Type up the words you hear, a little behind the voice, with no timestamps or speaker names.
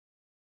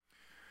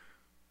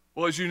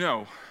Well, as you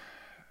know,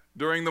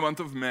 during the month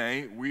of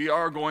May, we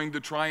are going to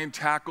try and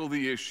tackle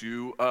the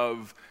issue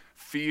of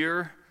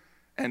fear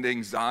and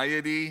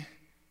anxiety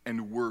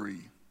and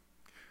worry.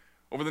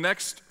 Over the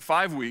next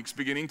 5 weeks,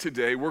 beginning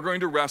today, we're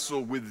going to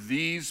wrestle with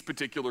these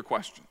particular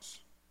questions.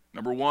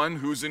 Number 1,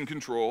 who's in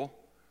control?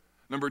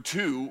 Number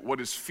 2,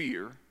 what is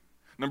fear?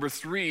 Number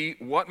 3,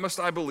 what must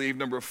I believe?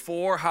 Number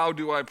 4, how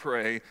do I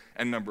pray?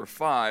 And number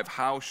 5,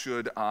 how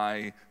should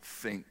I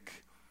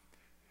think?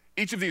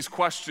 Each of these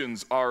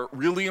questions are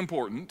really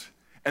important,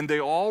 and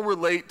they all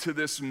relate to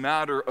this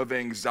matter of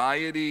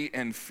anxiety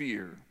and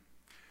fear.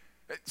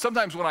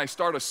 Sometimes when I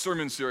start a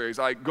sermon series,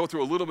 I go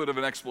through a little bit of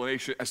an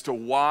explanation as to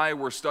why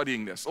we're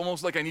studying this,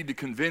 almost like I need to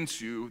convince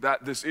you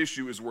that this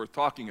issue is worth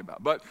talking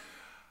about. But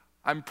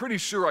I'm pretty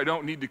sure I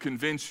don't need to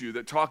convince you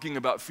that talking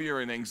about fear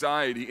and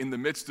anxiety in the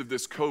midst of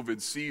this COVID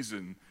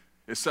season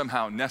is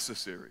somehow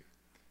necessary.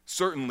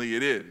 Certainly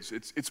it is.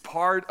 It's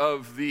part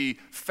of the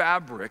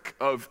fabric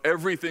of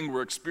everything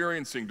we're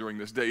experiencing during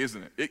this day,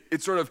 isn't it?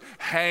 It sort of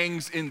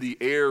hangs in the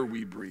air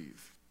we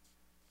breathe.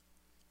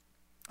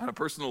 On a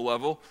personal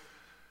level,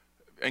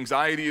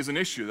 anxiety is an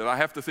issue that I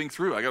have to think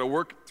through. I got to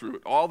work through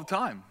it all the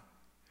time.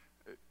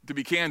 To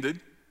be candid,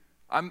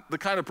 I'm the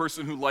kind of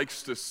person who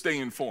likes to stay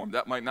informed.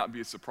 That might not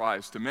be a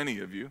surprise to many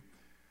of you.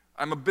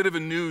 I'm a bit of a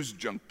news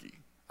junkie.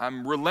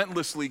 I'm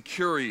relentlessly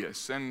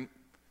curious, and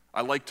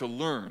I like to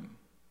learn.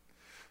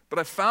 But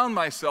I found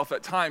myself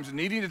at times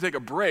needing to take a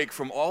break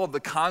from all of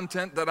the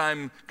content that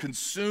I'm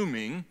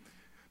consuming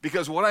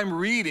because what I'm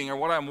reading or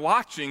what I'm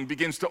watching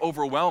begins to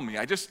overwhelm me.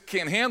 I just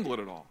can't handle it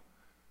at all.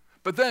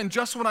 But then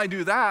just when I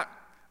do that,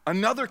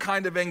 another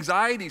kind of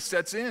anxiety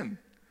sets in.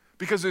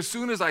 Because as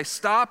soon as I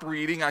stop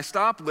reading, I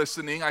stop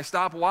listening, I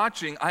stop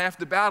watching, I have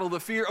to battle the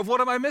fear of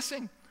what am I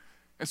missing?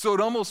 And so it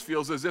almost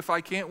feels as if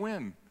I can't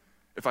win.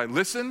 If I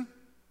listen,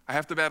 I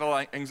have to battle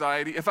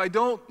anxiety. If I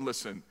don't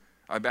listen,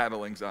 I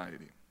battle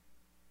anxiety.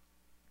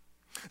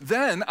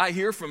 Then I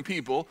hear from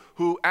people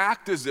who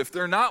act as if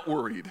they're not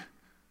worried.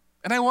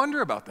 And I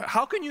wonder about that.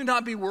 How can you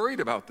not be worried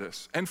about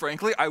this? And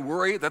frankly, I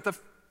worry that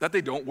they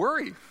don't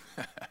worry.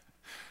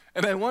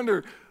 And I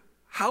wonder,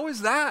 how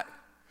is that?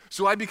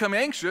 So I become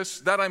anxious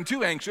that I'm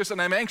too anxious, and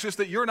I'm anxious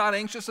that you're not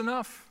anxious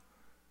enough.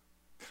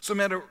 So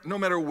no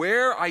matter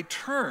where I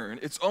turn,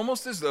 it's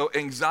almost as though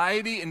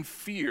anxiety and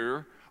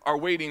fear are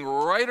waiting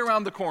right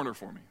around the corner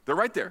for me. They're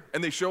right there,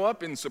 and they show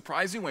up in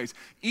surprising ways.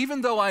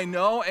 Even though I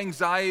know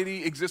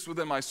anxiety exists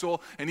within my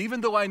soul, and even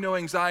though I know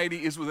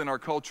anxiety is within our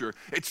culture,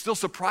 it still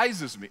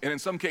surprises me, and in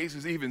some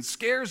cases even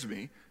scares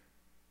me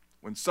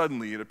when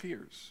suddenly it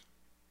appears.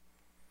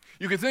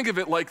 You can think of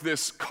it like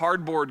this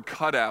cardboard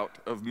cutout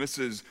of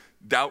Mrs.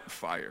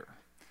 Doubtfire.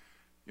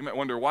 You might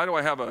wonder, why do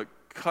I have a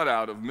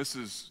cutout of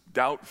Mrs.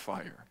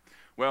 Doubtfire?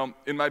 Well,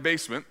 in my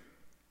basement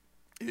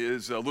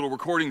is a little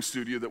recording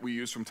studio that we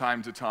use from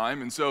time to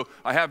time, and so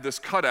I have this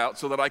cutout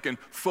so that I can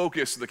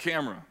focus the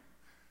camera,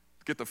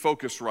 get the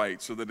focus right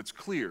so that it's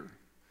clear.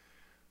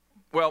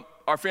 Well,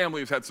 our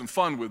family has had some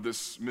fun with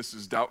this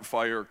Mrs.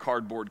 Doubtfire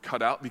cardboard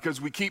cutout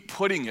because we keep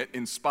putting it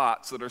in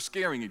spots that are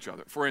scaring each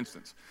other. For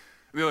instance,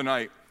 the other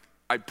night,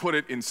 I put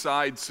it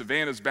inside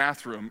Savannah's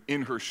bathroom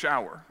in her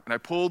shower, and I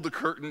pulled the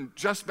curtain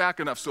just back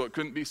enough so it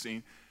couldn't be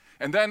seen.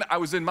 And then I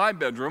was in my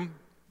bedroom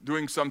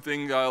doing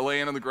something,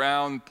 laying on the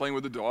ground, playing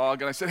with the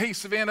dog, and I said, "Hey,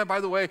 Savannah, by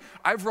the way,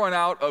 I've run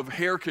out of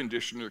hair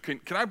conditioner. Can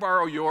I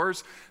borrow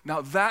yours?" Now,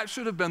 that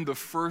should have been the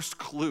first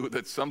clue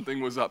that something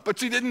was up, but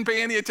she didn't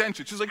pay any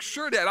attention. She's like,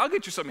 "Sure, Dad, I'll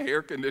get you some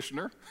hair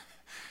conditioner."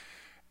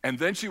 And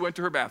then she went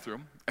to her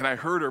bathroom, and I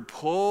heard her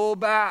pull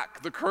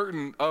back the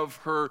curtain of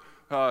her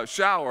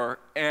shower,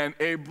 and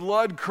a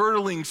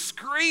blood-curdling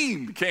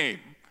scream came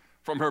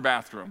from her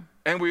bathroom.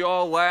 And we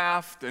all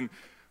laughed, and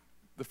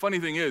the funny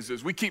thing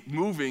is we keep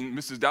moving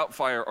Mrs.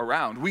 Doubtfire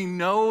around. We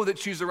know that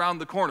she's around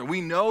the corner.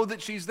 We know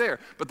that she's there.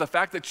 But the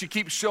fact that she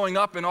keeps showing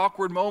up in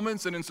awkward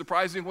moments and in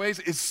surprising ways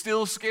is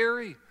still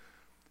scary.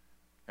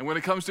 And when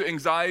it comes to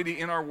anxiety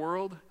in our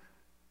world,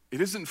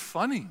 it isn't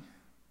funny.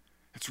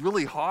 It's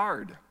really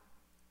hard.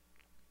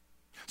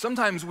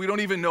 Sometimes we don't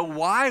even know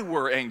why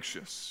we're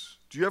anxious.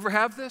 Do you ever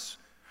have this?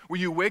 Where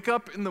you wake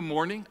up in the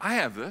morning, I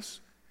have this,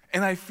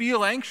 and I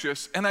feel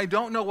anxious, and I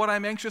don't know what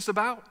I'm anxious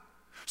about.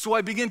 So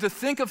I begin to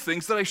think of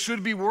things that I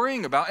should be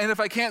worrying about, and if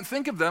I can't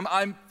think of them,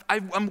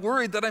 I'm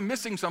worried that I'm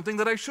missing something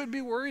that I should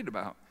be worried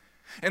about.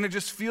 And it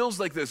just feels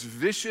like this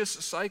vicious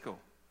cycle.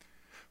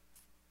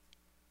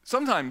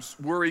 Sometimes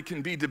worry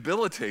can be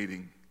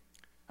debilitating.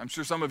 I'm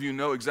sure some of you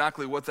know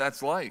exactly what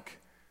that's like.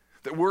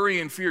 That worry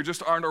and fear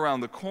just aren't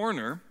around the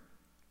corner.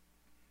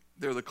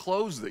 They're the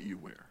clothes that you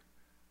wear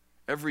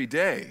every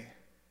day.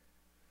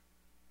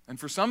 And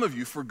for some of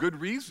you, for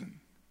good reason.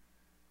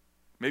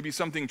 Maybe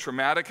something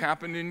traumatic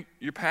happened in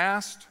your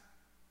past.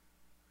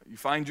 You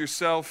find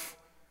yourself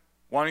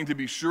wanting to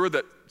be sure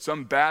that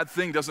some bad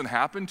thing doesn't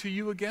happen to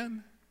you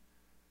again.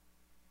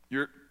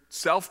 You're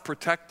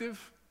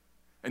self-protective,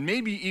 and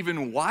maybe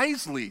even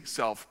wisely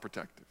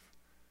self-protective.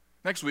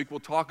 Next week,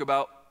 we'll talk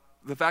about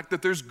the fact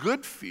that there's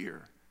good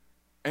fear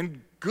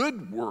and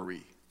good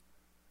worry.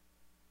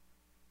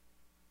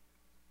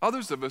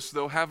 Others of us,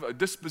 though, have a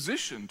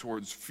disposition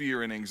towards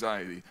fear and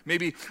anxiety.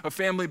 Maybe a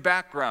family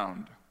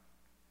background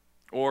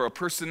or a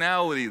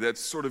personality that's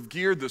sort of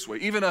geared this way.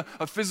 Even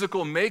a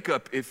physical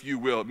makeup, if you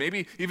will.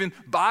 Maybe even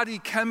body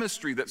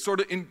chemistry that sort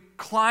of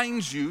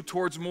inclines you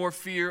towards more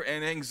fear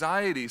and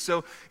anxiety.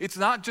 So it's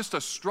not just a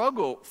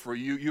struggle for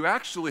you. You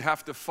actually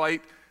have to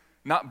fight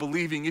not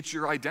believing it's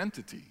your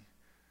identity.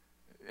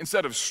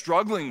 Instead of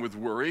struggling with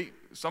worry,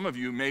 some of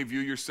you may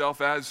view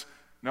yourself as,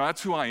 no,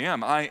 that's who I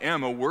am. I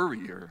am a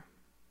worrier.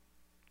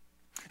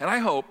 And I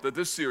hope that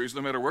this series,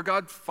 no matter where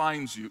God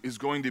finds you, is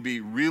going to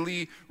be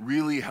really,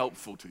 really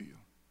helpful to you.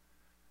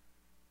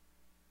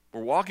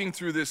 We're walking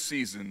through this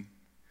season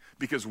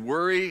because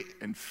worry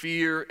and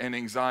fear and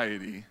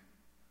anxiety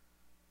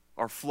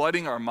are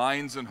flooding our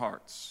minds and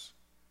hearts.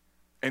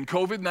 And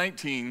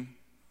COVID-19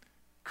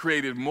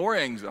 created more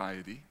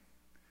anxiety,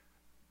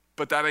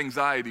 but that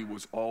anxiety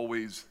was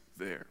always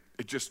there.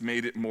 It just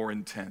made it more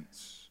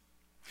intense.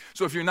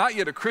 So if you're not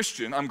yet a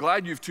Christian, I'm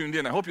glad you've tuned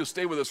in. I hope you'll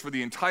stay with us for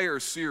the entire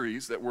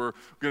series that we're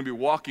going to be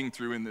walking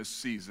through in this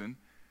season,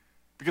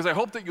 because I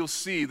hope that you'll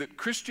see that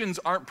Christians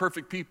aren't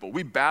perfect people.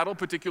 We battle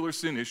particular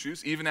sin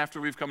issues even after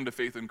we've come to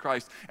faith in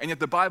Christ, and yet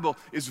the Bible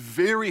is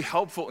very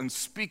helpful in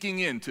speaking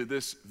into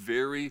this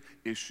very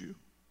issue.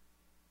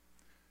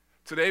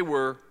 Today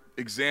we're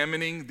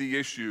examining the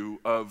issue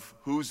of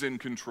who's in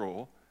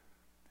control.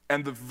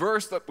 And the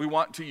verse that we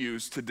want to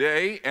use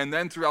today and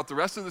then throughout the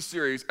rest of the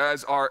series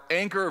as our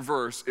anchor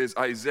verse is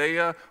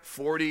Isaiah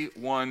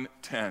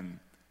 41:10.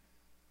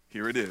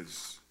 Here it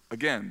is.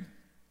 Again,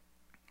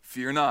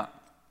 fear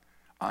not,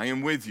 I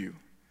am with you.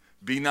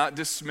 Be not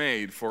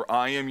dismayed, for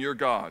I am your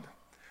God.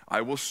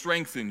 I will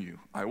strengthen you.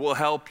 I will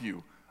help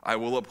you. I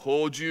will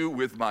uphold you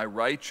with my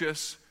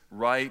righteous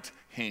right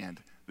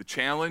hand. The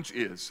challenge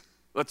is,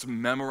 let's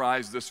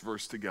memorize this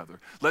verse together.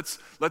 Let's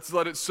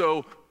let it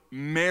so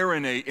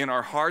marinate in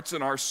our hearts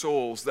and our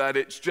souls that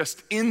it's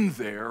just in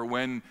there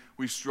when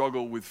we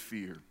struggle with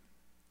fear.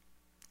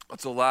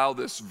 Let's allow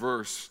this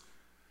verse,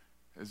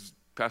 as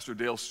Pastor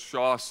Dale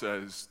Shaw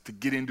says, to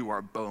get into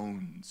our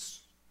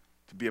bones,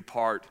 to be a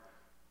part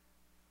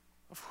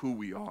of who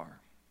we are.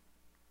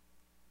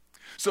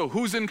 So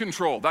who's in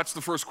control? That's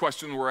the first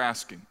question we're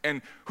asking.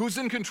 And who's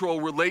in control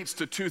relates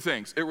to two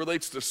things. It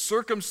relates to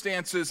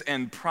circumstances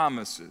and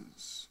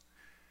promises.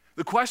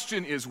 The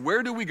question is,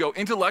 where do we go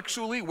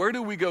intellectually? Where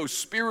do we go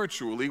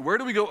spiritually? Where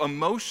do we go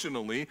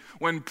emotionally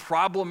when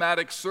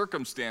problematic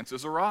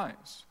circumstances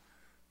arise?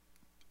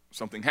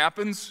 Something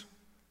happens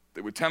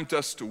that would tempt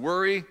us to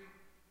worry,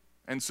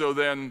 and so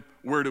then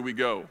where do we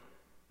go?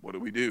 What do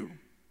we do?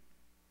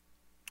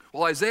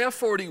 Well, Isaiah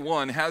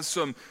 41 has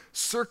some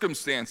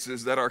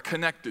circumstances that are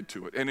connected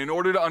to it. And in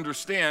order to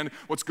understand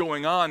what's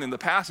going on in the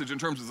passage in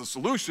terms of the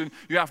solution,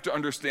 you have to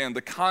understand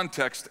the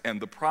context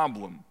and the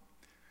problem.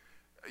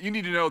 You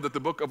need to know that the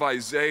book of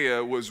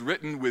Isaiah was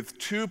written with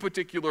two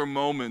particular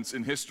moments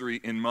in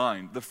history in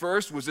mind. The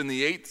first was in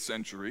the 8th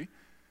century,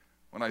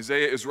 when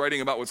Isaiah is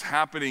writing about what's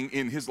happening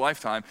in his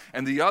lifetime,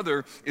 and the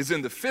other is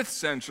in the 5th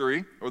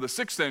century, or the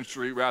 6th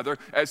century rather,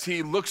 as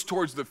he looks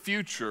towards the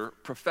future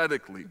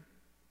prophetically.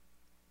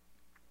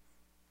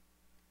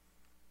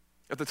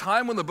 At the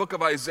time when the book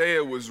of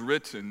Isaiah was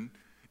written,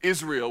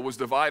 Israel was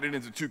divided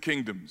into two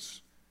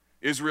kingdoms.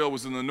 Israel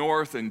was in the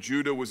north and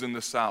Judah was in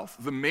the south.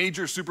 The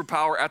major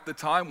superpower at the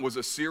time was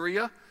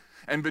Assyria,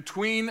 and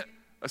between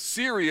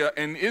Assyria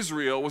and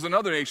Israel was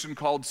another nation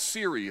called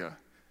Syria.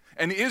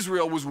 And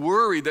Israel was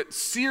worried that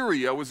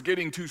Syria was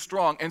getting too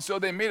strong, and so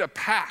they made a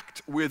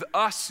pact with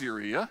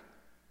Assyria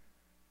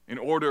in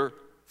order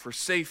for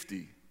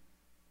safety.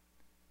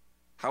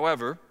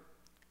 However,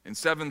 in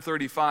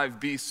 735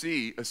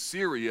 BC,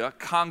 Assyria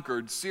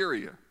conquered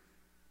Syria.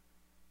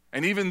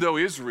 And even though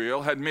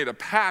Israel had made a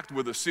pact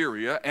with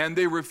Assyria and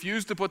they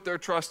refused to put their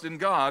trust in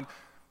God,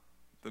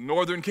 the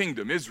northern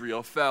kingdom,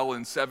 Israel, fell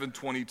in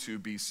 722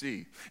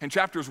 BC. And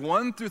chapters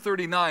 1 through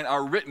 39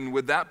 are written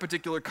with that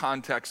particular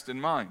context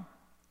in mind.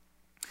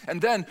 And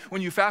then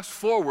when you fast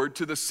forward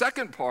to the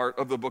second part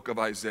of the book of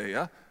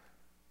Isaiah,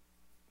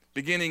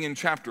 beginning in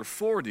chapter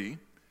 40,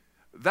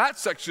 that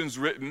section's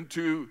written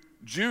to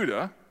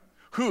Judah,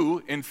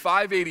 who in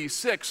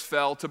 586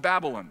 fell to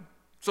Babylon.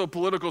 So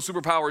political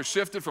superpowers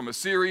shifted from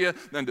Assyria,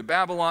 then to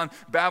Babylon.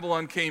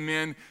 Babylon came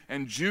in,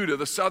 and Judah,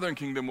 the southern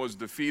kingdom, was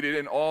defeated,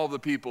 and all the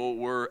people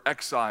were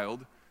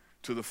exiled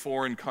to the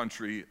foreign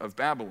country of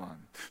Babylon.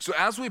 So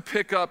as we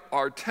pick up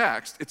our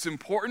text, it's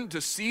important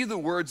to see the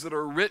words that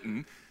are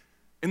written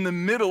in the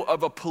middle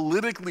of a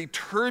politically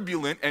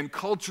turbulent and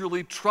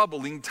culturally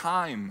troubling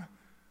time.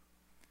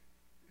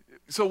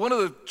 So one of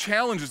the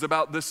challenges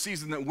about this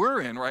season that we're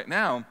in right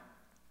now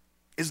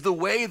is the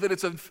way that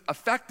it's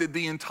affected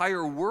the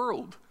entire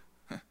world.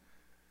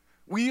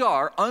 We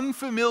are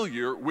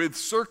unfamiliar with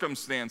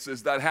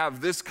circumstances that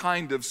have this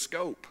kind of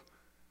scope.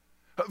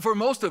 For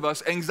most of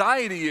us,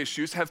 anxiety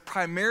issues have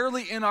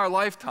primarily in our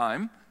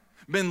lifetime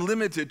been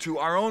limited to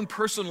our own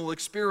personal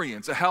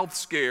experience, a health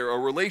scare, a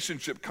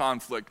relationship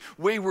conflict,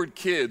 wayward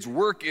kids,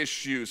 work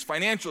issues,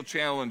 financial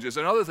challenges,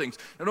 and other things.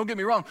 Now, don't get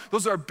me wrong,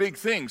 those are big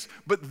things.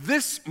 But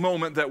this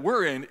moment that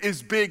we're in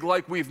is big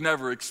like we've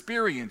never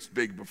experienced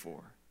big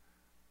before.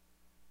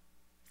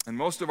 In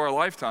most of our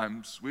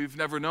lifetimes, we've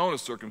never known a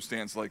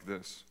circumstance like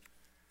this.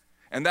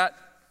 And that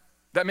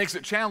makes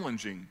it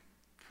challenging.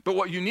 But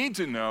what you need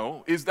to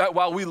know is that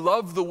while we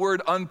love the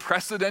word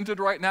unprecedented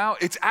right now,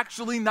 it's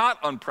actually not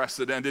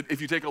unprecedented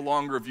if you take a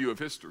longer view of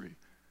history.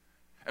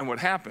 And what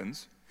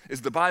happens is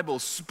the Bible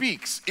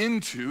speaks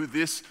into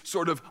this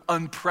sort of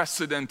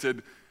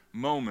unprecedented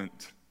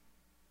moment.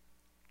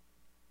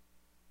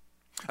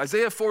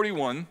 Isaiah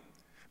 41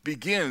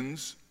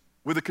 begins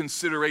with a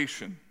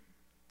consideration.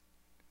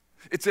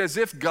 It's as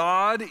if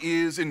God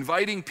is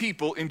inviting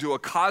people into a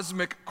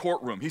cosmic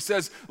courtroom. He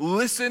says,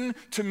 listen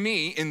to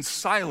me in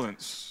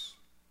silence.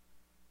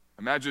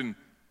 Imagine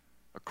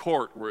a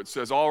court where it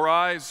says, all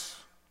rise,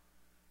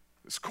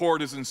 this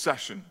court is in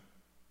session.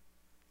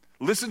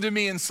 Listen to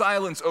me in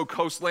silence, O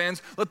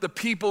coastlands. Let the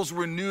peoples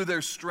renew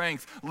their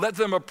strength. Let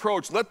them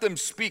approach, let them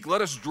speak.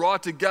 Let us draw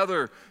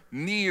together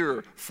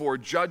near for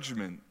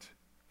judgment.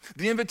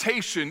 The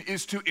invitation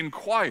is to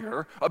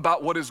inquire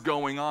about what is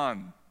going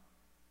on.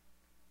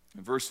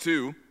 In verse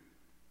 2,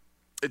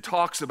 it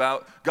talks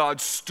about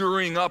God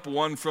stirring up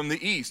one from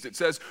the east. It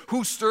says,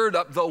 who stirred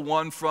up the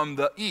one from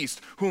the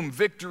east, whom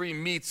victory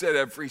meets at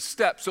every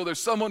step. So there's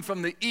someone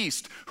from the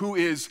east who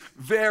is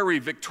very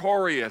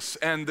victorious,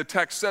 and the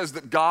text says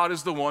that God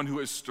is the one who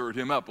has stirred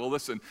him up. Well,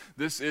 listen,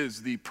 this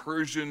is the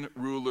Persian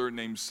ruler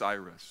named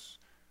Cyrus,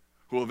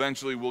 who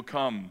eventually will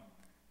come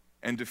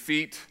and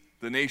defeat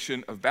the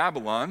nation of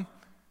Babylon.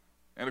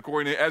 And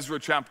according to Ezra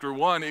chapter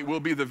 1, it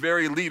will be the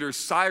very leader,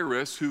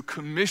 Cyrus, who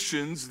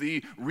commissions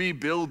the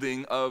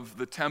rebuilding of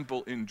the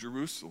temple in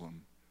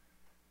Jerusalem.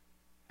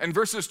 And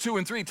verses 2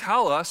 and 3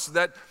 tell us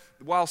that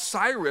while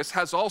Cyrus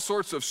has all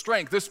sorts of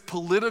strength, this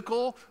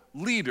political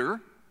leader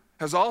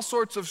has all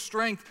sorts of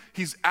strength,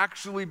 he's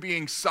actually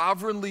being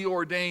sovereignly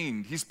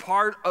ordained. He's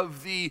part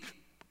of the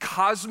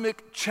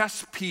cosmic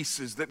chess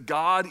pieces that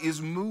God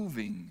is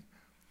moving.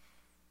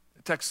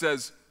 The text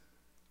says,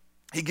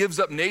 he gives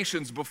up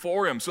nations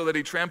before him so that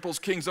he tramples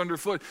kings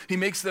underfoot. He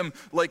makes them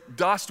like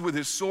dust with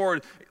his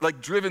sword,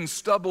 like driven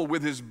stubble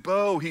with his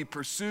bow. He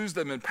pursues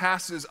them and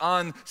passes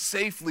on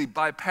safely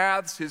by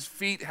paths his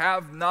feet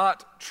have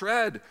not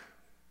tread.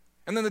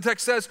 And then the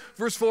text says,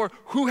 verse 4,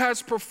 who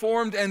has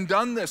performed and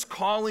done this,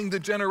 calling the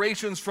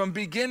generations from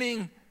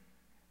beginning?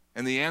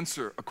 And the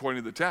answer,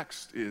 according to the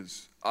text,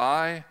 is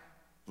I,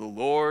 the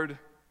Lord,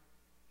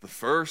 the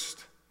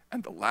first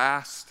and the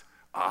last,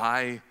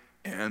 I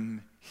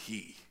am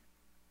he.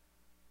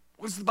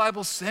 What is the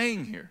Bible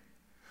saying here?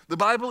 The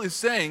Bible is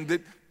saying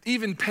that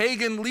even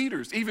pagan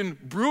leaders, even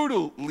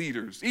brutal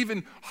leaders,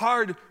 even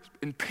hard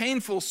and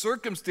painful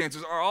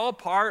circumstances are all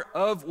part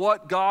of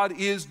what God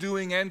is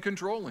doing and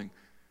controlling.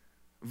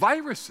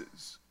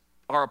 Viruses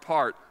are a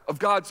part of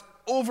God's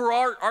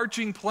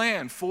overarching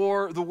plan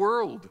for the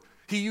world.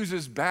 He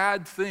uses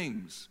bad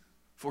things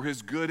for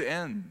his good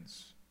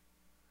ends.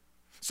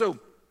 So,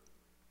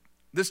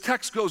 this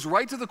text goes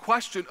right to the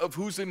question of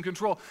who's in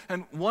control.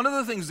 And one of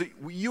the things that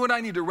you and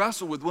I need to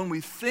wrestle with when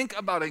we think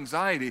about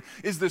anxiety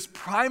is this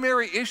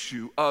primary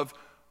issue of,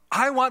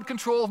 I want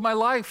control of my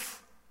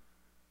life.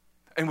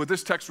 And what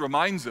this text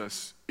reminds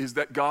us is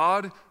that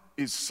God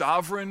is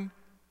sovereign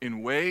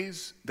in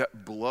ways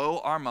that blow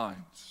our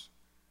minds.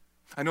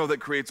 I know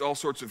that creates all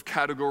sorts of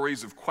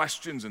categories of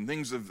questions and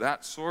things of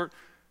that sort.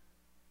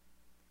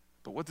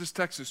 But what this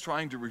text is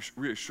trying to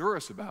reassure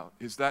us about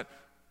is that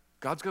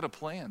God's got a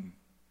plan.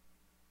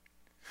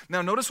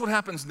 Now, notice what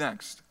happens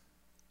next.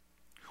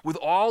 With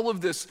all of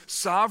this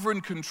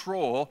sovereign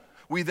control,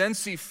 we then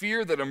see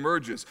fear that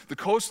emerges. The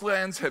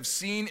coastlands have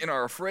seen and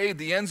are afraid.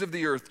 The ends of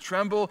the earth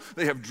tremble.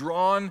 They have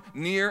drawn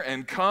near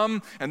and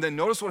come. And then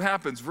notice what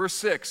happens. Verse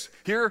 6.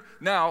 Here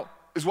now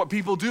is what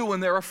people do when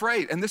they're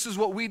afraid. And this is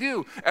what we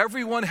do.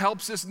 Everyone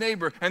helps his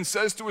neighbor and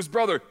says to his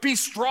brother, be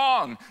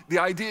strong. The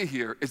idea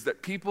here is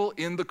that people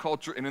in the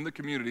culture and in the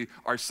community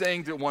are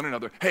saying to one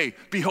another, hey,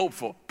 be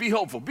hopeful,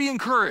 be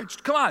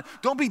encouraged. Come on,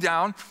 don't be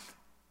down.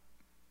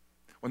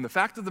 When the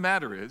fact of the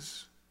matter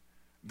is,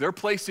 they're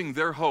placing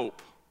their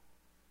hope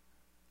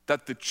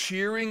that the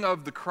cheering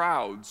of the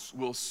crowds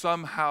will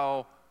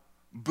somehow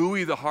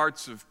buoy the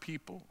hearts of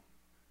people.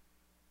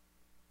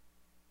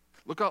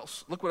 Look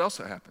what else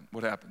happened.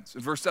 What happens?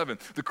 In verse 7,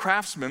 the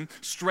craftsman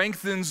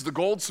strengthens the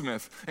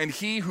goldsmith, and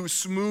he who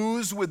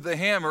smooths with the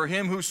hammer,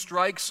 him who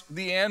strikes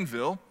the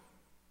anvil,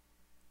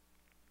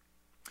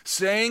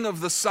 saying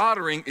of the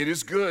soldering, it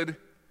is good,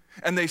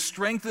 and they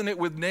strengthen it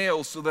with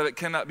nails so that it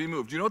cannot be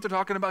moved. Do you know what they're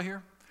talking about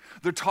here?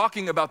 They're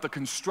talking about the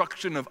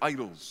construction of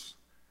idols.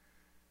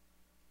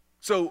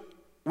 So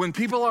when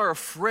people are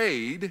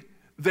afraid,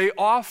 they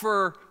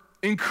offer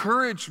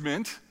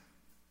encouragement,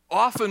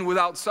 often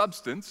without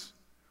substance.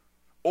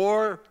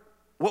 Or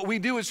what we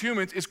do as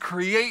humans is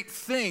create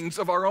things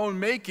of our own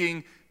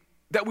making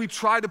that we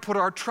try to put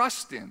our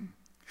trust in.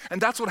 And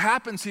that's what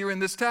happens here in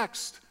this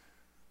text.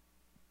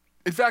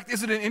 In fact,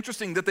 isn't it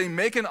interesting that they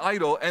make an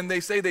idol and they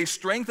say they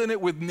strengthen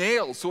it with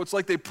nails? So it's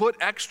like they put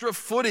extra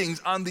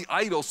footings on the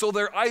idol so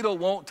their idol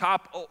won't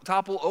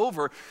topple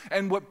over.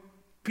 And what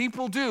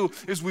people do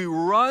is we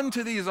run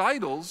to these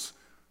idols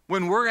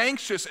when we're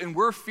anxious and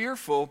we're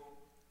fearful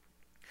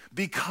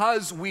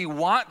because we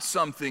want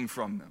something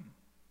from them.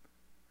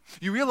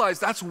 You realize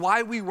that's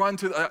why we run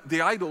to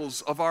the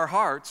idols of our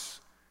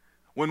hearts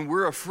when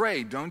we're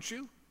afraid, don't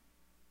you?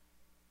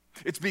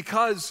 It's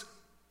because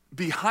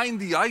behind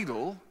the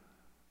idol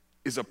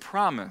is a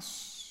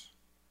promise.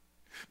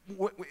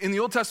 In the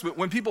Old Testament,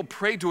 when people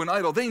prayed to an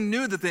idol, they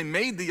knew that they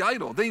made the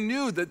idol. They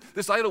knew that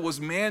this idol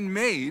was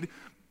man-made.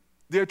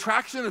 The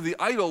attraction of the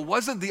idol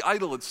wasn't the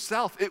idol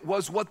itself. It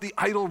was what the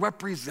idol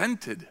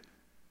represented.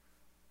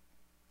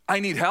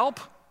 I need help.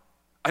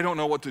 I don't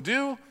know what to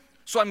do.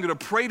 So I'm going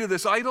to pray to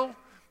this idol.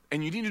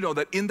 And you need to know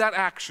that in that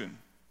action,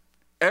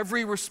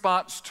 every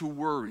response to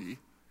worry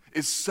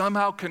is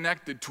somehow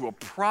connected to a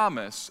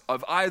promise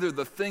of either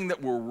the thing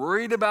that we're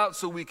worried about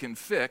so we can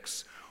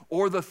fix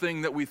or the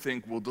thing that we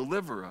think will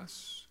deliver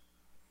us.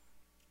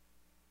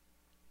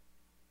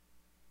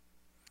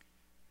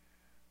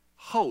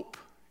 Hope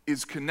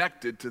is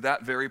connected to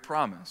that very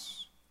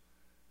promise.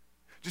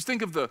 Just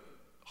think of the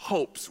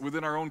hopes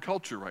within our own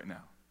culture right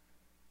now.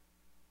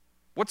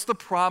 What's the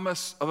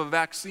promise of a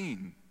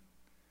vaccine?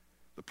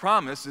 The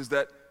promise is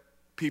that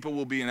people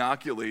will be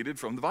inoculated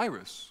from the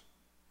virus.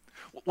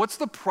 What's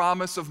the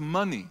promise of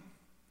money?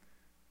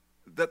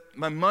 That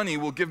my money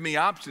will give me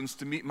options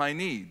to meet my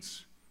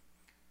needs.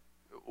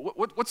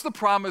 What's the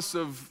promise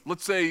of,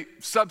 let's say,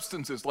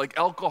 substances like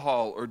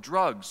alcohol or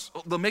drugs?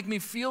 They'll make me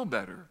feel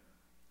better.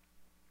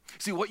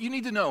 See, what you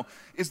need to know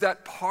is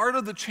that part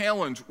of the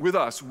challenge with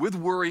us, with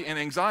worry and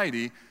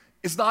anxiety,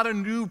 is not a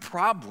new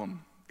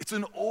problem. It's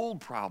an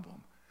old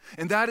problem.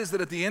 And that is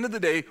that at the end of the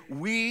day,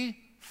 we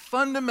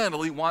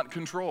fundamentally want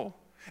control.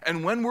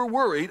 And when we're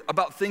worried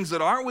about things that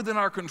aren't within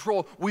our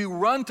control, we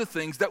run to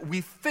things that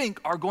we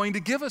think are going to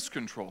give us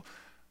control.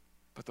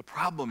 But the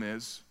problem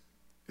is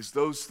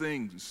those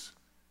things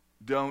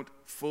don't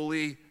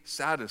fully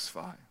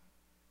satisfy.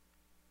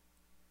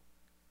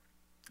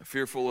 A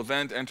fearful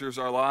event enters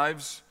our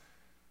lives,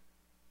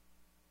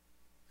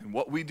 and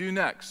what we do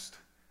next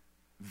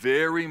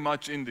very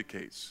much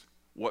indicates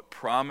what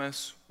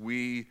promise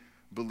we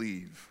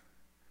believe.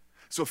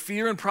 So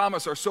fear and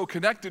promise are so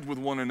connected with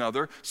one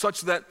another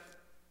such that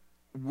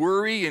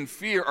worry and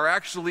fear are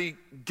actually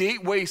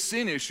gateway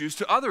sin issues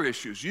to other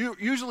issues.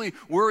 Usually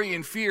worry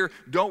and fear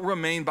don't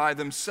remain by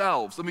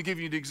themselves. Let me give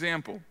you an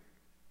example.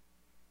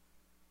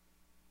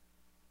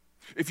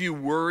 If you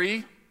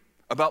worry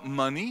about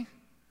money,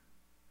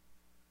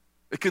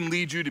 it can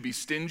lead you to be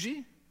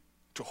stingy,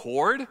 to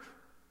hoard,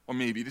 or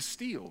maybe to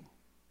steal.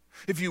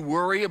 If you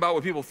worry about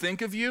what people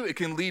think of you, it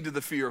can lead to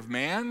the fear of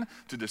man,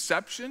 to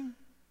deception,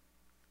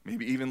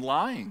 maybe even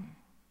lying.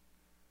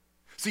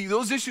 See,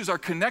 those issues are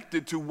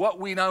connected to what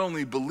we not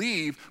only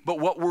believe, but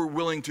what we're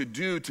willing to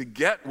do to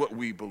get what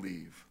we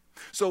believe.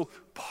 So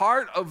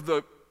part of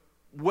the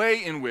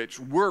way in which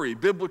worry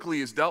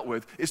biblically is dealt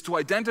with is to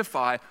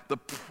identify the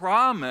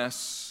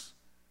promise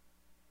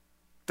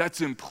that's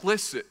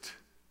implicit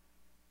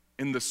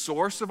in the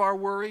source of our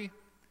worry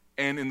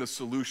and in the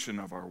solution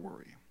of our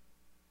worry.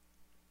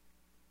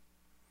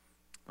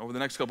 Over the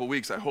next couple of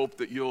weeks, I hope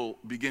that you'll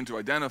begin to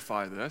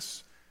identify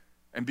this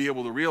and be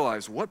able to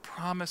realize, what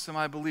promise am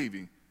I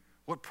believing?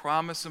 What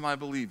promise am I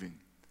believing?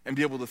 And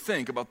be able to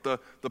think about the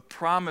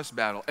promise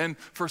battle. And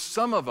for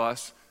some of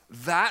us,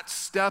 that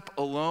step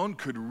alone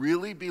could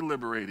really be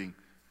liberating.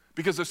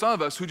 Because there's some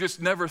of us who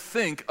just never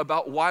think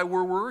about why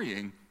we're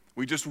worrying.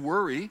 We just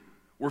worry,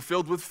 we're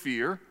filled with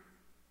fear,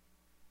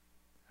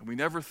 and we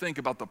never think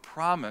about the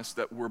promise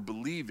that we're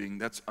believing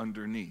that's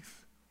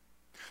underneath.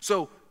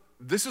 So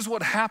this is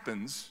what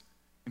happens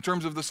in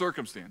terms of the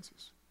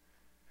circumstances.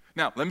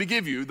 Now, let me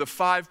give you the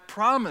 5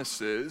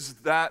 promises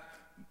that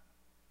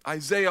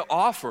Isaiah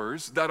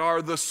offers that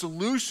are the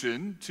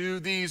solution to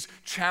these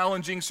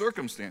challenging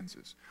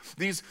circumstances.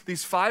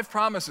 These 5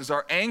 promises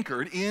are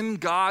anchored in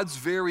God's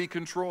very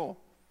control.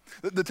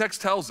 The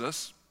text tells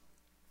us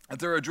that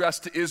they're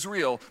addressed to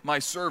Israel, my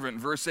servant,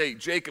 verse 8,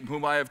 Jacob,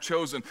 whom I have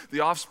chosen, the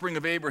offspring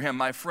of Abraham,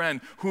 my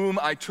friend, whom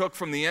I took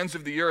from the ends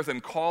of the earth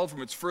and called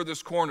from its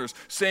furthest corners,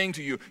 saying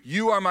to you,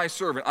 you are my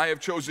servant, I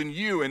have chosen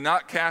you and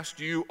not cast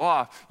you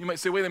off. You might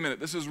say, wait a minute,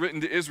 this is written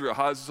to Israel.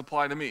 How does this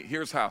apply to me?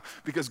 Here's how.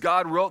 Because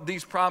God wrote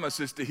these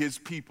promises to his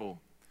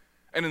people.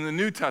 And in the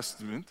New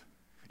Testament,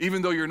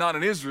 even though you're not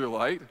an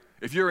Israelite,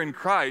 if you're in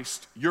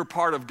Christ, you're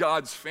part of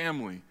God's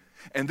family.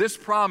 And this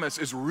promise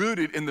is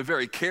rooted in the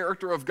very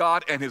character of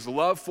God and his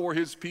love for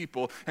his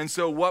people. And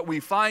so what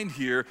we find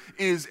here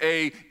is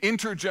a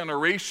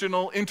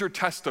intergenerational,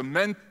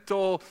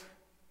 intertestamental,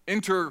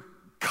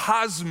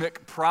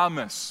 intercosmic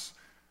promise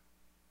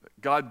that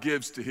God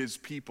gives to his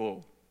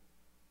people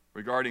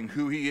regarding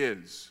who he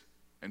is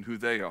and who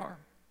they are.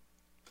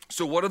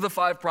 So what are the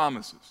 5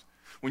 promises?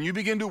 When you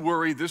begin to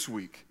worry this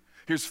week,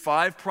 here's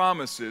 5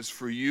 promises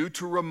for you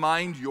to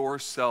remind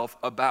yourself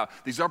about.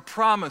 These are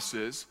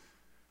promises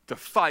to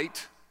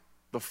fight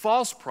the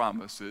false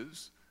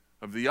promises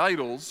of the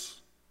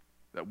idols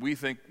that we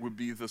think would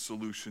be the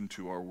solution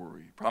to our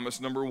worry. Promise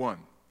number one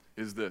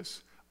is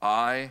this: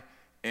 I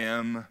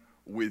am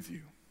with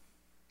you.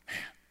 Man,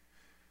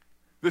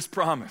 this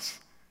promise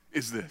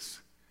is this: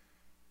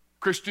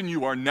 Christian,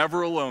 you are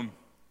never alone.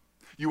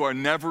 You are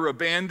never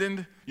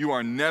abandoned. You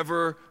are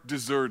never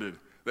deserted.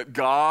 That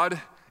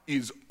God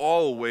is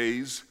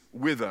always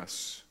with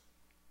us.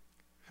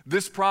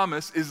 This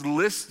promise is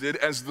listed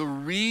as the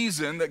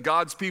reason that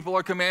God's people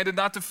are commanded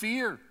not to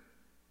fear.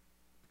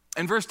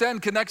 And verse 10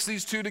 connects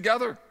these two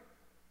together.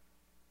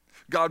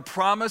 God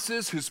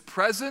promises his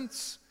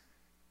presence,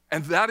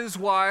 and that is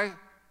why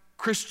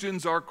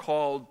Christians are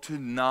called to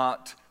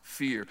not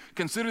fear.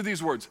 Consider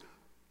these words: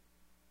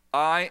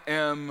 I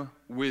am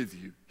with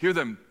you. Hear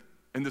them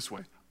in this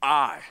way: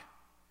 I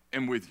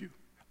am with you.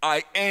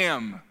 I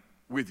am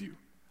with you.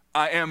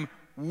 I am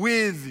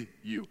with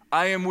you.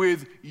 I am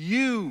with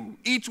you.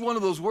 Each one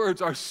of those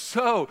words are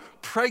so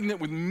pregnant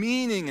with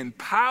meaning and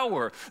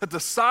power that the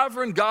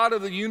sovereign God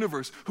of the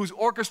universe, who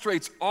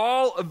orchestrates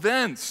all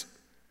events,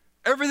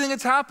 everything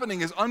that's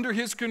happening is under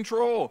his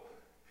control.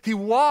 He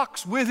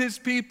walks with his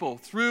people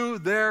through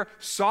their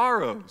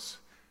sorrows.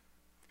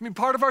 I mean,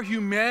 part of our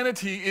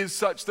humanity is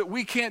such that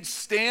we can't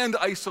stand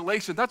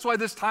isolation. That's why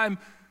this time,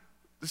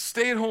 the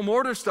stay-at-home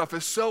order stuff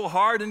is so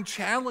hard and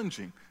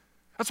challenging.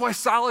 That's why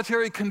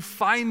solitary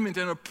confinement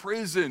in a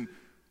prison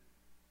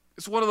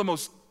is one of the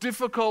most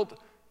difficult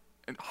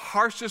and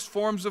harshest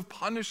forms of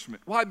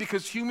punishment. Why?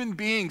 Because human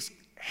beings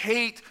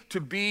hate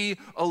to be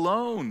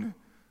alone.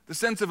 The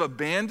sense of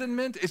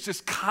abandonment is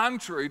just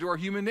contrary to our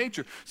human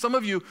nature. Some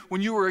of you,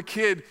 when you were a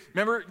kid,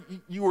 remember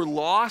you were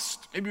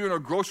lost? Maybe you were in a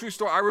grocery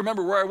store. I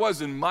remember where I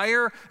was in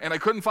Meijer, and I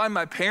couldn't find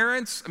my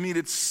parents. I mean,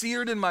 it's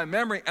seared in my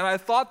memory, and I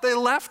thought they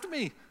left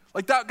me.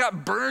 Like that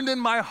got burned in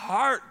my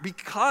heart,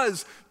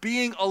 because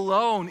being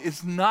alone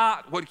is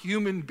not what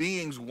human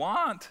beings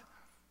want.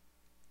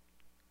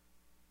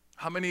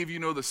 How many of you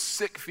know the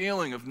sick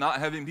feeling of not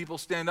having people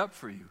stand up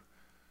for you?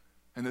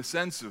 And the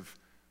sense of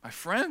my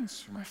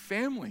friends or my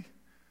family,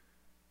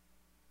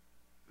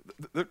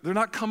 they're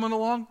not coming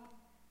along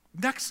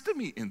next to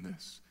me in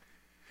this.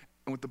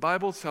 And what the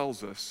Bible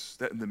tells us,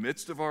 that in the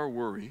midst of our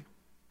worry,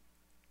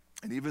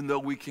 and even though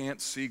we can't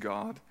see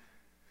God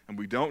and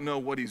we don't know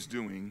what he's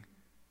doing,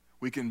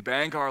 we can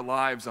bank our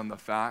lives on the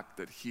fact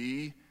that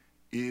he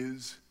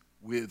is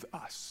with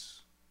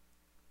us.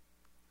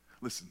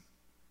 Listen,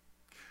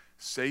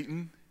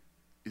 Satan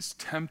is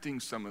tempting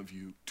some of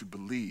you to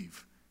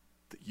believe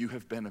that you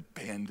have been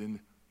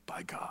abandoned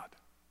by God,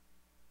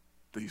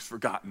 that he's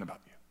forgotten about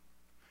you.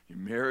 Your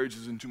marriage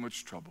is in too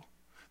much trouble.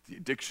 The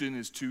addiction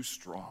is too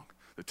strong.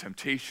 The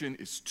temptation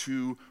is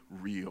too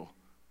real.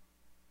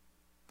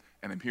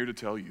 And I'm here to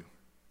tell you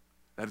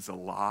that is a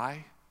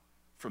lie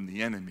from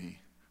the enemy,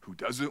 who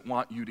doesn't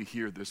want you to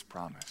hear this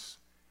promise.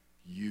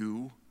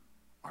 You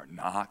are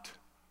not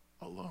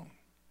alone.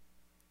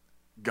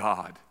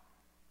 God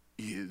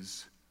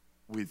is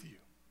with you.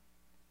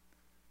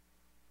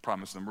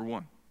 Promise number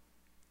one.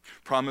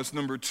 Promise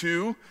number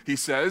two, he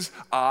says,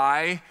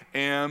 I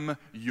am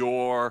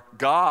your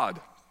God.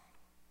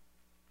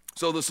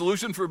 So the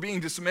solution for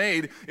being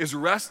dismayed is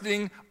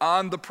resting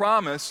on the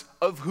promise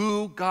of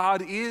who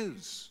God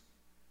is.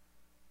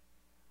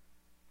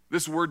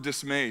 This word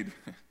dismayed,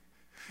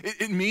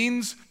 it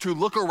means to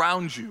look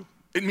around you.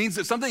 It means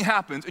that something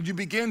happens and you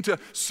begin to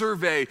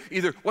survey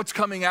either what's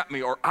coming at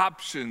me or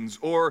options,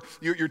 or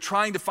you're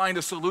trying to find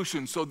a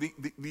solution. So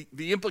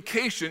the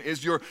implication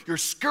is you're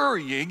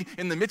scurrying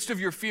in the midst of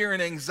your fear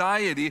and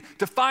anxiety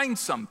to find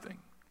something.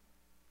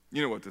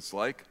 You know what it's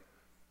like.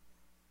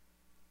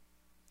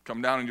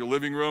 Come down in your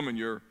living room and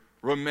your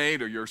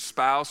roommate or your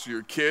spouse or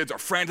your kids are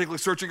frantically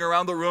searching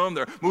around the room.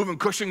 They're moving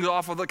cushions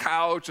off of the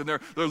couch and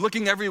they're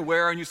looking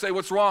everywhere, and you say,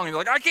 what's wrong? And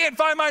you're like, I can't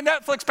find my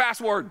Netflix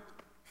password.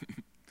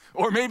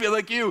 Or maybe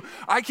like you,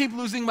 I keep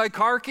losing my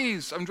car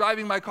keys. I'm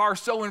driving my car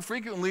so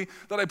infrequently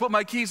that I put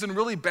my keys in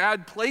really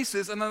bad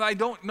places, and then I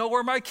don't know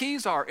where my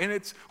keys are,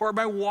 or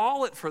my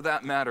wallet for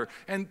that matter.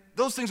 And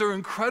those things are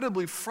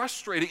incredibly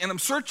frustrating. And I'm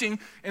searching,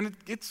 and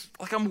it's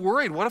like I'm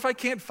worried. What if I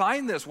can't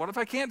find this? What if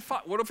I can't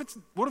find?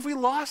 What if we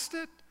lost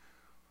it?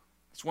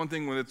 It's one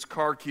thing when it's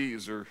car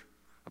keys or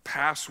a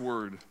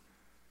password.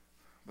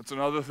 That's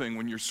another thing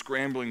when you're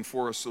scrambling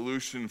for a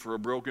solution for a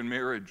broken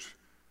marriage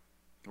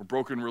or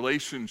broken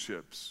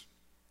relationships.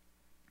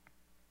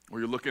 Or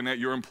you're looking at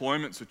your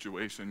employment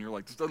situation, you're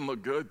like, this doesn't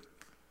look good.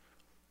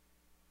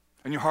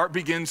 And your heart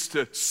begins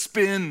to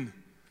spin,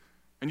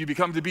 and you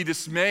become to be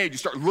dismayed. You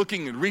start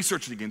looking and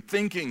researching and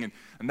thinking,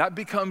 and that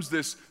becomes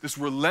this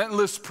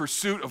relentless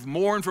pursuit of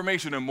more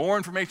information and more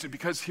information,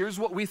 because here's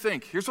what we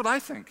think. Here's what I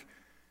think.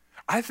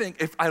 I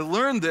think if I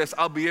learn this,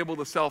 I'll be able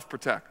to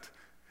self-protect.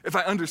 If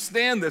I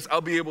understand this, I'll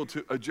be able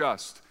to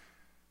adjust.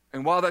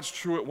 And while that's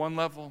true at one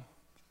level,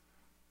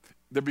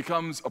 there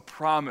becomes a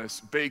promise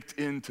baked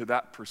into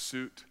that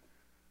pursuit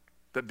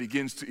that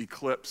begins to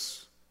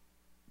eclipse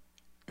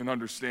an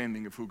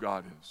understanding of who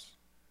God is.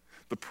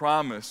 The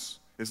promise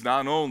is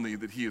not only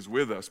that he is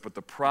with us, but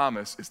the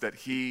promise is that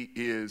he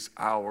is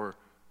our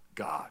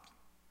God.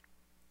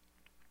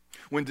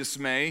 When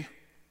dismay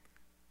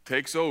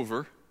takes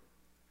over,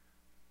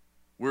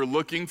 we're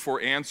looking for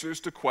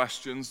answers to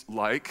questions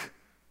like,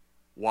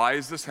 why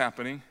is this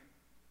happening?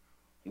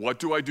 What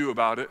do I do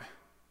about it?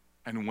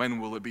 And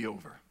when will it be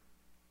over?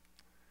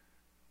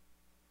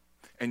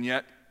 And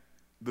yet,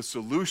 the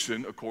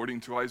solution,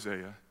 according to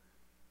Isaiah,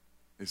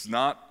 is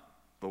not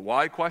the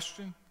why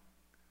question,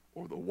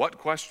 or the what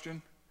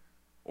question,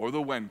 or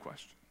the when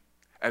question.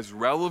 As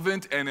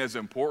relevant and as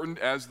important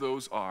as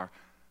those are,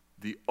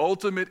 the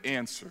ultimate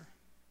answer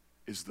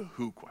is the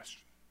who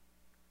question.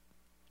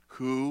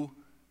 Who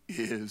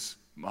is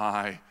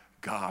my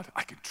God?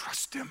 I can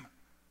trust him.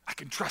 I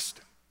can trust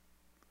him.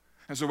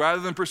 And so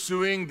rather than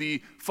pursuing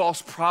the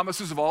false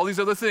promises of all these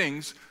other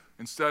things,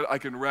 instead I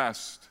can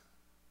rest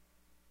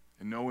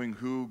in knowing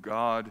who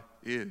God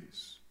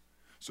is.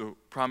 So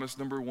promise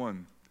number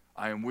 1,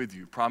 I am with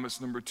you.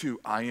 Promise number 2,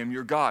 I am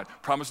your God.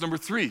 Promise number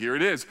 3, here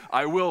it is,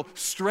 I will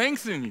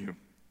strengthen you.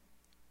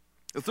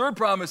 The third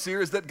promise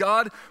here is that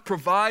God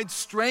provides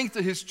strength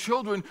to his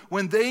children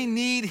when they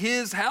need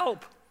his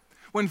help.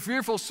 When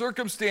fearful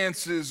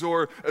circumstances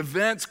or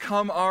events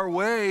come our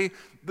way,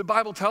 the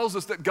Bible tells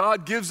us that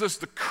God gives us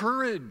the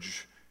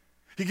courage.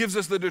 He gives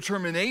us the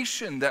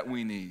determination that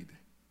we need.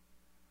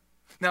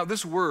 Now,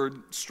 this word,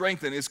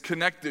 strengthen, is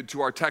connected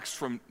to our text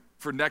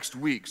for next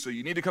week. So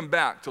you need to come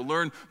back to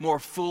learn more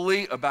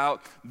fully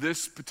about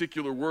this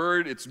particular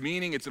word, its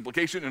meaning, its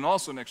implication. And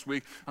also next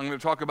week, I'm going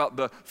to talk about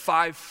the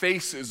 5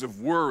 faces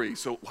of worry.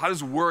 So how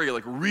does worry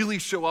really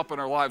show up in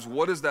our lives?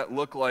 What does that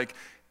look like?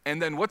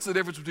 And then what's the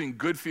difference between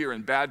good fear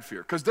and bad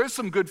fear? Because there's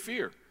some good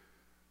fear.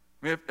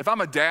 I mean, if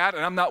I'm a dad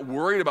and I'm not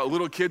worried about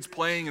little kids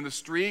playing in the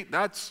street,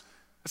 that's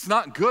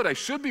not good. I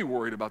should be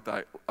worried about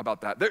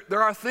that.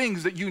 There are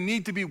things that you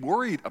need to be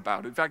worried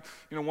about. In fact,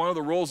 one of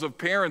the roles of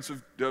parents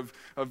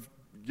of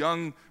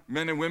young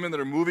men and women that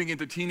are moving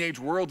into teenage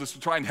world is to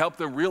try and help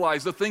them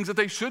realize the things that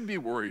they should be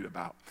worried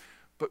about.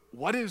 But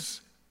what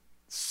is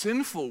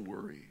sinful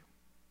worry?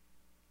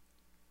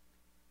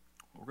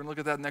 We're going to look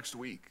at that next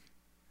week.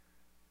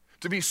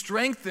 To be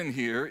strengthened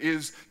here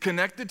is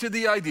connected to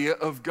the idea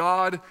of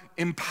God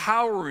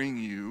empowering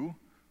you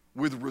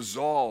with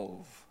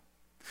resolve.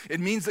 It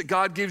means that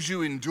God gives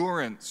you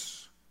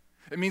endurance.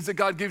 It means that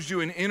God gives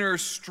you an inner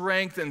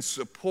strength and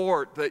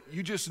support that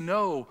you just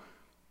know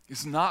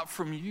is not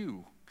from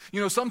you.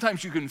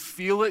 Sometimes you can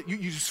feel it. You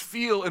just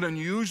feel an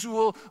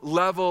unusual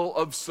level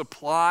of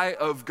supply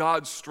of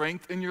God's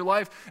strength in your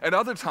life. At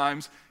other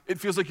times, it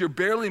feels like you're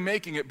barely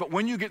making it. But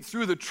when you get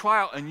through the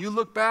trial and you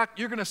look back,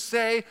 you're going to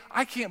say,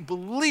 I can't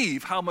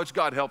believe how much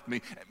God helped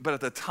me. But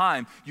at the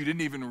time, you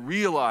didn't even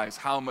realize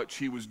how much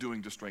he was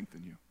doing to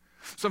strengthen you.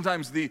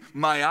 Sometimes the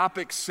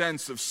myopic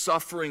sense of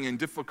suffering and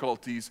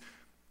difficulties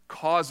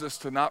cause us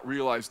to not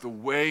realize the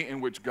way in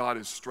which God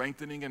is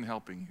strengthening and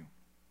helping you.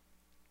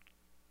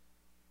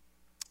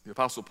 The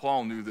Apostle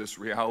Paul knew this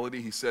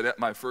reality. He said, at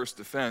my first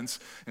defense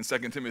in 2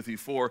 Timothy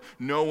 4,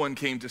 no one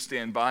came to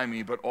stand by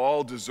me, but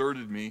all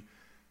deserted me.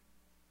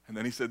 And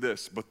then he said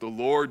this, but the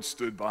Lord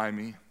stood by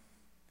me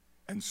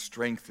and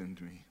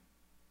strengthened me.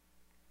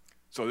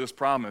 So this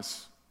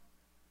promise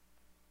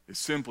is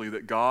simply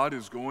that God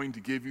is going to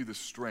give you the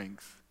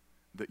strength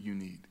that you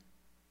need.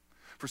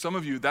 For some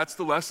of you, that's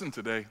the lesson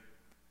today.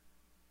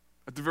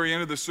 At the very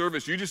end of the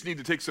service, you just need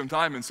to take some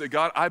time and say,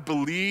 God, I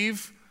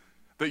believe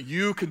that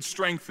you can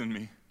strengthen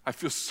me. I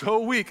feel so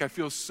weak. I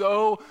feel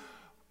so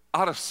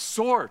out of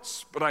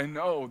sorts, but I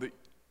know that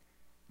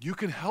you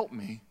can help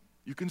me.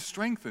 You can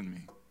strengthen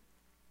me.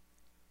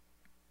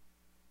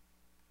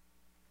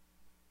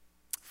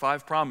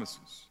 5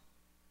 promises.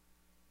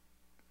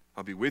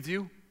 I'll be with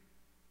you.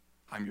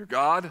 I'm your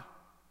God.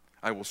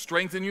 I will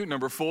strengthen you.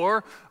 Number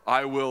 4,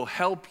 I will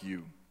help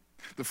you.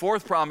 The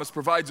 4th promise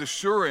provides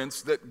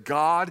assurance that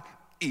God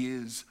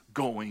is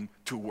going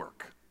to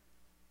work.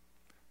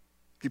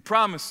 He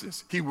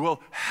promises he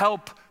will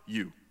help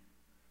you.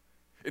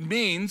 It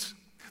means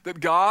that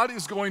God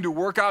is going to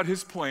work out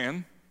his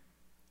plan,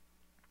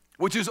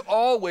 which is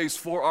always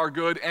for our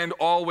good and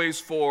always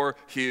for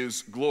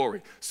his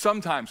glory.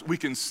 Sometimes we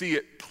can see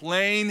it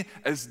plain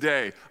as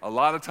day. A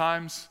lot of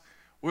times,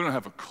 we don't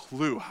have a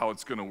clue how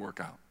it's going to work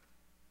out.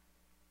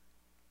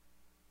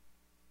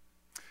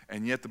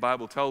 And yet the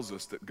Bible tells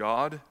us that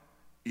God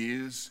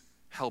is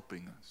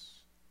helping us.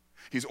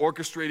 He's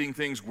orchestrating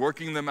things,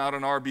 working them out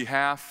on our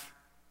behalf.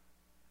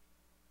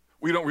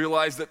 We don't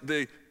realize that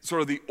the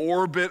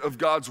orbit of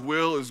God's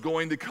will is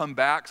going to come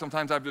back.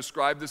 Sometimes I've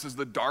described this as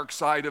the dark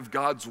side of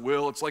God's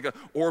will. It's like an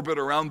orbit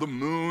around the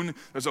moon.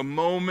 There's a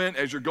moment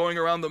as you're going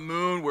around the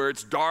moon where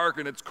it's dark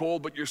and it's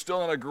cold, but you're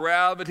still on a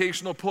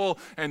gravitational pull.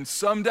 And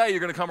someday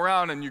you're going to come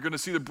around and you're going to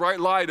see the bright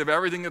light of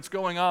everything that's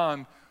going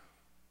on.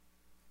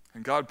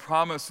 And God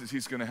promises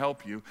he's going to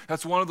help you.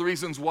 That's one of the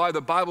reasons why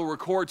the Bible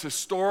records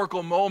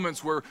historical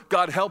moments where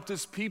God helped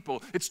his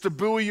people. It's to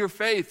buoy your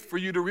faith, for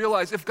you to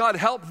realize if God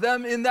helped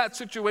them in that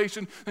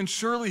situation, then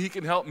surely he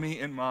can help me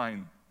in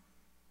mine.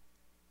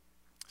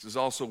 This is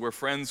also where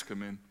friends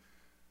come in.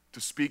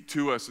 to speak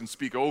to us and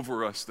speak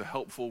over us the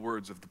helpful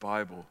words of the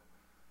Bible.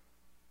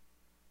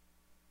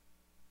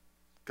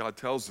 God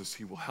tells us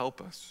he will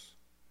help us.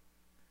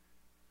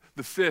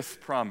 The fifth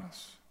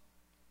promise,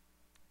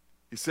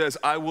 he says,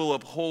 I will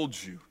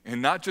uphold you.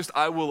 And not just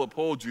I will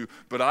uphold you,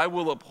 but I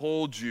will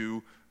uphold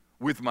you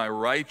with my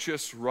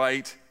righteous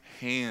right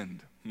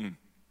hand.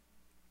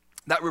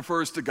 That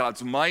refers to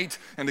God's might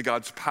and to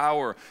God's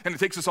power. And it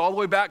takes us all the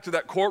way back to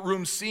that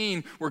courtroom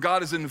scene where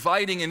God is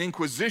inviting an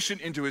inquisition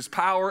into his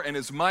power and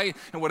his might.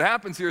 And what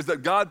happens here is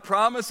that God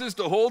promises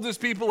to hold his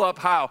people up.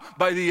 How?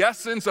 By the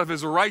essence of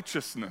his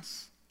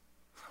righteousness.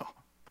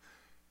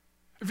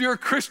 If you're a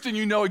Christian,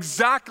 you know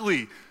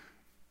exactly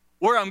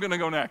where I'm going to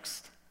go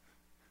next.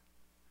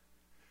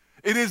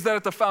 It is that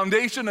at the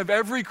foundation of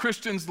every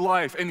Christian's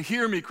life, and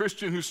hear me,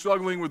 Christian who's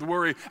struggling with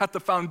worry, at the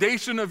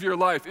foundation of your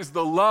life is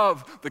the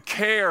love, the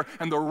care,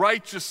 and the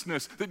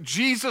righteousness that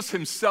Jesus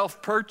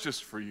himself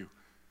purchased for you.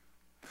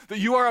 That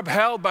you are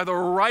upheld by the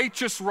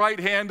righteous right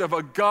hand of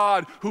a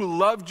God who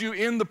loved you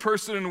in the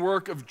person and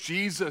work of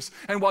Jesus.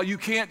 And while you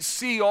can't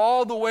see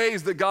all the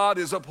ways that God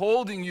is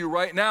upholding you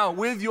right now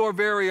with your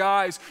very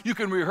eyes, you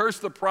can rehearse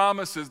the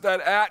promises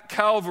that at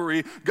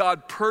Calvary,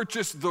 God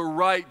purchased the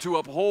right to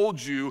uphold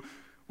you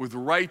with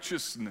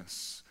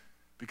righteousness,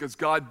 because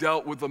God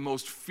dealt with the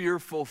most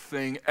fearful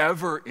thing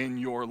ever in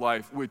your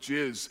life, which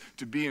is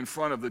to be in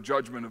front of the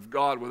judgment of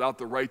God without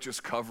the righteous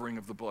covering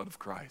of the blood of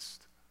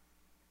Christ.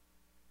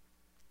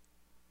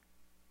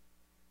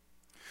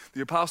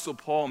 The Apostle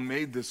Paul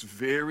made this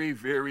very,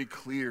 very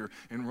clear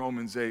in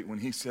Romans 8 when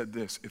he said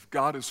this, if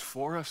God is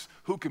for us,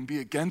 who can be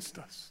against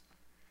us?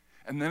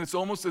 And then it's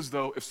almost as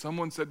though if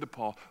someone said to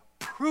Paul,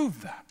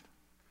 prove that.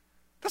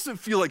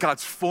 Doesn't feel like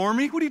God's for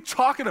me. What are you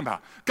talking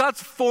about?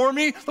 God's for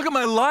me? Look at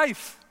my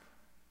life.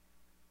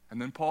 And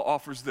then Paul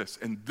offers this,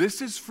 and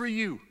this is for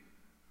you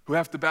who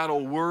have to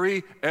battle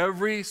worry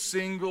every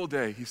single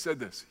day. He said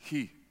this,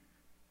 he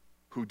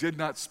who did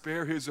not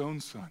spare his own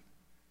son,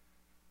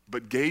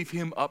 but gave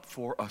him up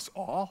for us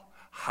all,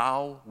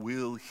 how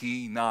will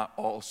he not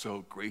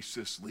also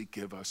graciously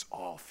give us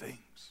all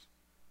things?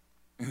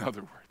 In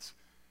other words,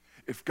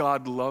 if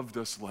God loved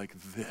us like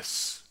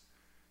this,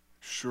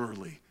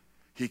 surely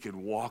he could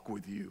walk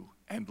with you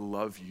and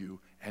love you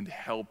and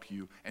help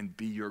you and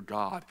be your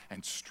God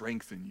and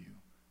strengthen you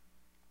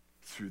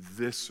through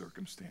this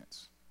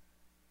circumstance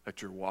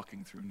that you're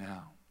walking through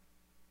now.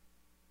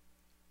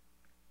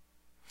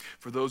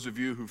 For those of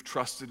you who've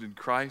trusted in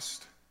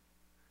Christ,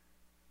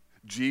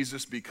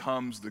 Jesus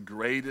becomes the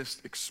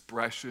greatest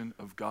expression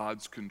of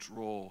God's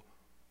control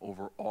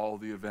over all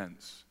the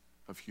events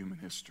of human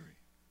history.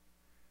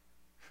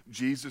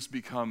 Jesus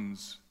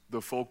becomes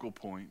the focal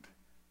point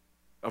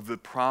of the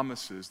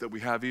promises that we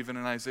have even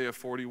in Isaiah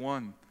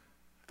 41,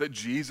 that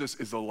Jesus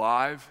is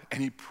alive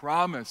and he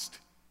promised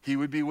he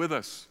would be with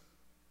us.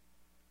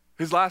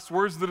 His last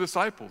words to the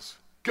disciples,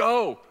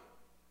 go,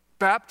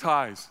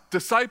 baptize,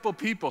 disciple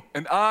people,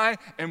 and I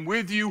am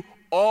with you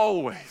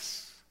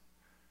always.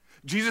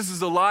 Jesus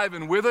is alive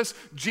and with us.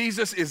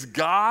 Jesus is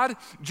God.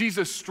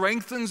 Jesus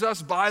strengthens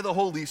us by the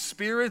Holy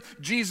Spirit.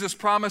 Jesus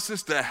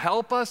promises to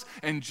help us,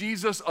 and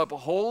Jesus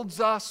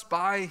upholds us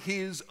by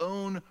his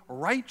own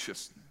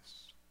righteousness.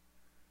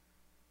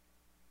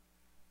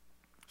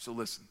 So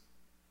listen,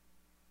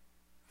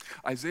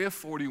 Isaiah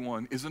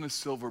 41 isn't a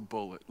silver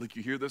bullet. Like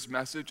you hear this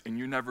message and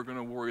you're never going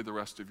to worry the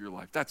rest of your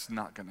life. That's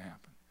not going to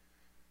happen.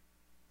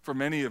 For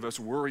many of us,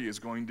 worry is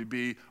going to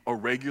be a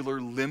regular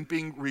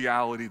limping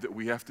reality that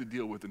we have to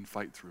deal with and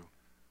fight through.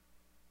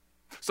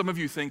 Some of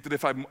you think that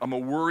if I'm a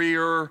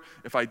worrier,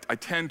 if I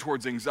tend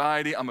towards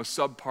anxiety, I'm a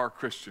subpar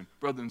Christian.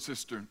 Brother and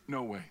sister,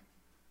 no way.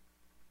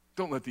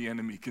 Don't let the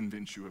enemy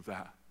convince you of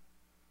that.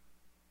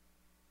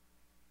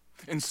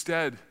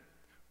 Instead,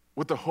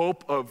 what the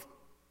hope of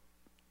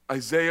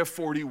Isaiah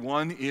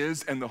 41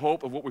 is, and the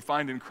hope of what we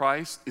find in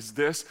Christ is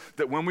this,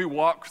 that when we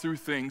walk through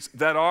things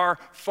that are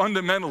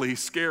fundamentally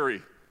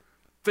scary,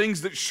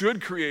 things that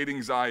should create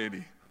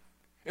anxiety,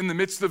 in the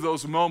midst of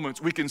those moments,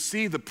 we can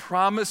see the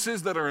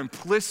promises that are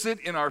implicit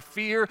in our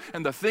fear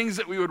and the things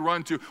that we would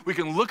run to. We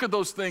can look at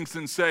those things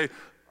and say,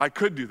 I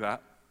could do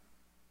that.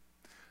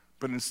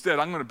 But instead,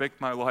 I'm going to bake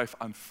my life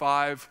on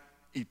 5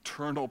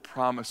 eternal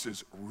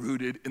promises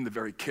rooted in the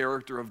very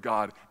character of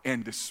God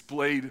and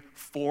displayed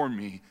for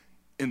me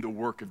in the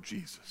work of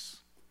Jesus.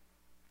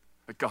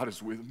 That God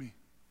is with me,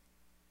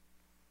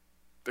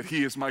 that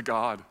he is my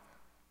God,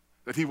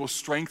 that he will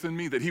strengthen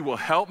me, that he will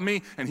help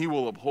me, and he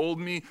will uphold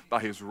me by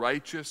his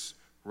righteous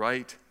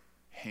right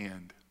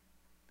hand.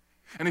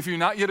 And if you're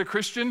not yet a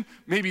Christian,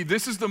 maybe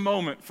this is the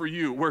moment for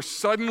you where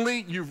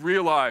suddenly you've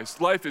realized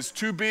life is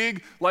too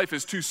big, life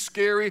is too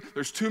scary,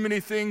 there's too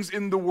many things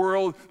in the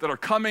world that are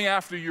coming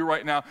after you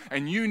right now,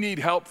 and you need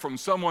help from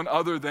someone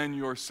other than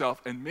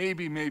yourself. And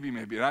maybe,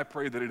 and I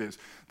pray that it is,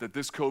 that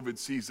this COVID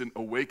season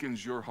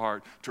awakens your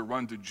heart to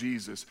run to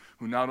Jesus,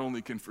 who not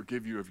only can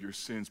forgive you of your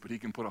sins, but he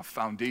can put a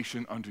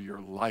foundation under your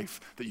life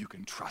that you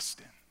can trust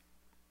in.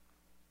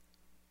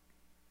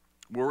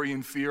 Worry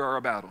and fear are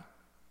a battle.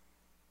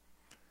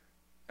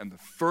 And the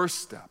first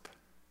step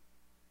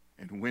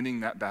And winning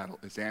that battle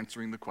is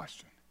answering the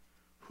question,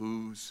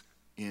 who's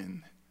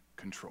in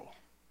control?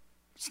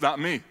 It's not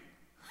me.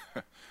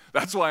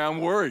 That's why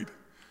I'm worried.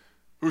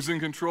 Who's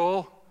in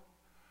control?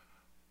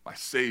 My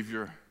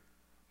Savior,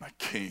 my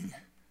King,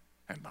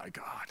 and my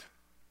God.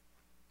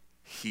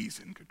 He's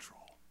in control.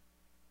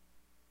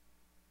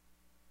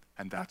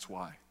 And that's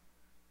why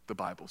the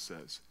Bible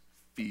says,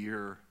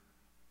 fear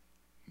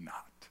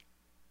not.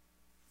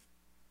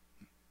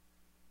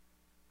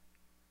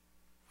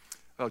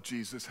 Oh,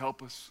 Jesus,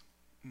 help us.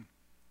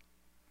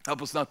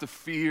 Help us not to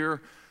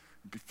fear,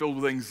 be filled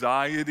with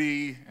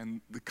anxiety and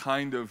the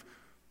kind of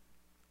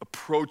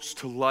approach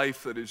to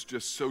life that is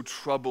just so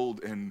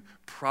troubled and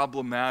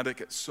problematic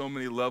at so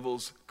many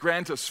levels.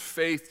 Grant us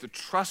faith to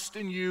trust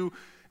in you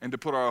and to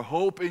put our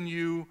hope in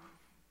you.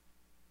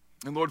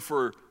 And Lord,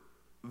 for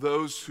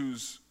those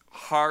whose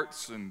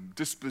hearts and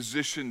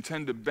disposition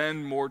tend to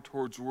bend more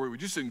towards worry, we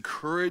just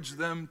encourage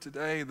them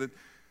today that,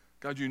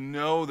 God, you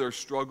know their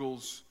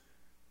struggles.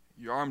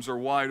 Your arms are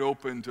wide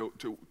open to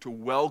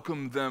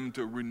welcome them,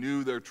 to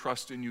renew their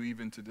trust in you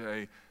even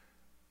today.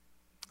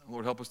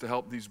 Lord, help us to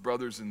help these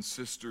brothers and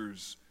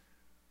sisters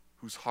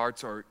whose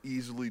hearts are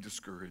easily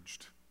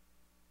discouraged.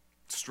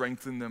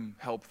 Strengthen them,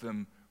 help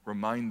them,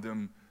 remind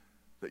them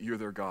that you're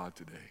their God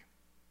today.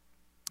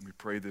 We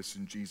pray this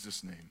in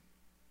Jesus' name.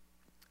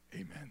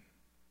 Amen.